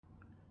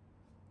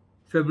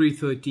February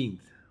 13th.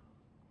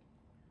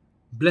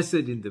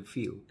 Blessed in the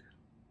field.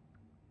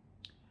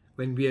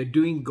 When we are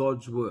doing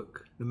God's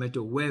work, no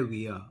matter where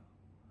we are,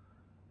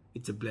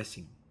 it's a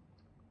blessing.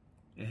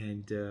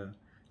 And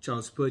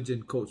Charles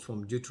Spurgeon quotes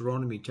from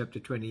Deuteronomy chapter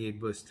 28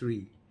 verse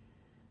 3.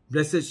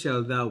 Blessed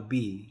shall thou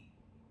be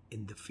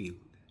in the field.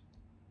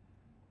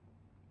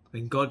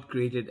 When God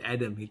created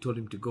Adam, he told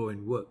him to go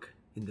and work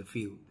in the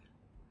field.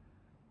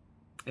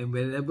 And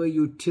whenever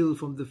you till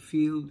from the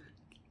field,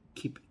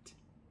 keep it.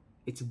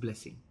 It's a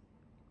blessing.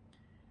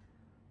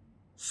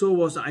 So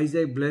was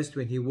Isaac blessed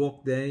when he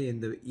walked there in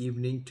the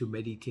evening to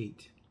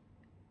meditate.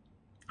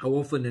 How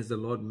often has the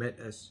Lord met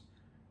us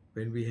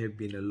when we have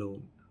been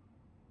alone?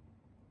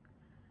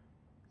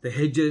 The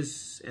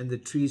hedges and the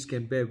trees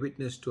can bear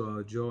witness to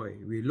our joy.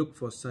 We look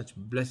for such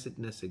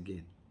blessedness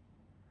again.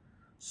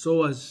 So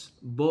was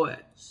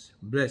Boaz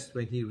blessed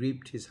when he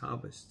reaped his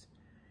harvest,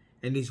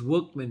 and his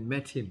workmen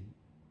met him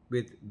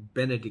with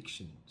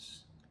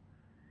benedictions.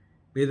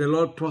 May the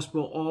Lord prosper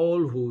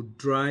all who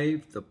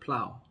drive the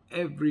plough.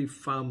 Every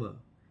farmer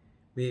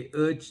may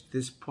urge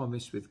this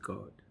promise with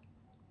God,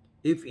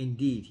 if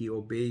indeed he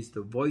obeys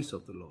the voice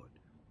of the Lord.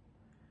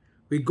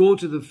 We go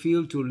to the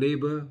field to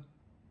labor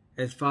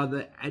as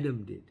Father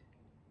Adam did.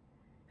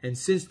 And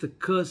since the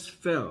curse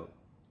fell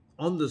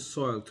on the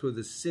soil through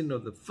the sin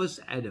of the first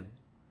Adam,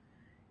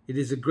 it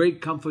is a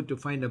great comfort to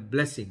find a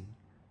blessing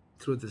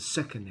through the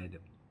second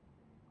Adam.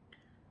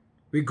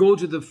 We go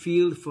to the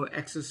field for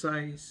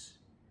exercise.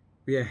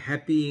 We are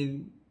happy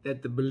in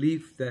that the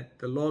belief that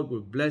the Lord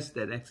will bless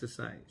that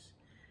exercise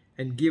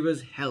and give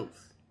us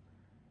health,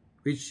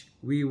 which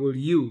we will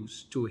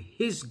use to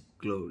His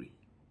glory.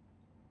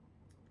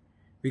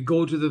 We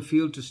go to the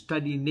field to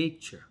study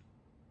nature,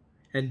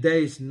 and there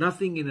is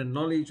nothing in a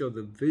knowledge of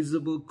the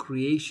visible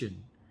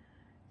creation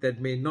that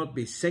may not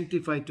be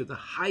sanctified to the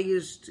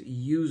highest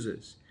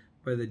uses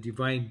by the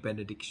divine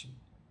benediction.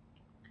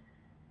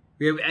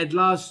 We have at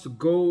last to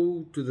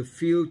go to the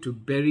field to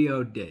bury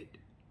our dead.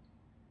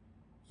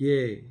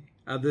 Yea,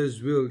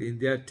 others will in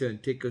their turn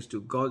take us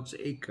to God's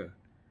acre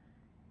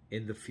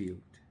in the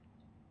field.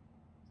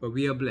 But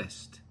we are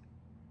blessed,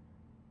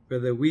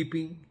 whether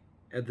weeping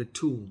at the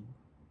tomb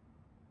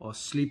or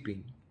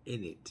sleeping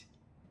in it,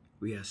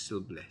 we are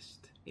still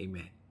blessed.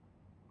 Amen.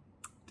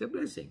 It's a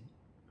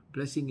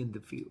blessing in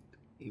the field.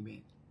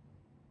 Amen.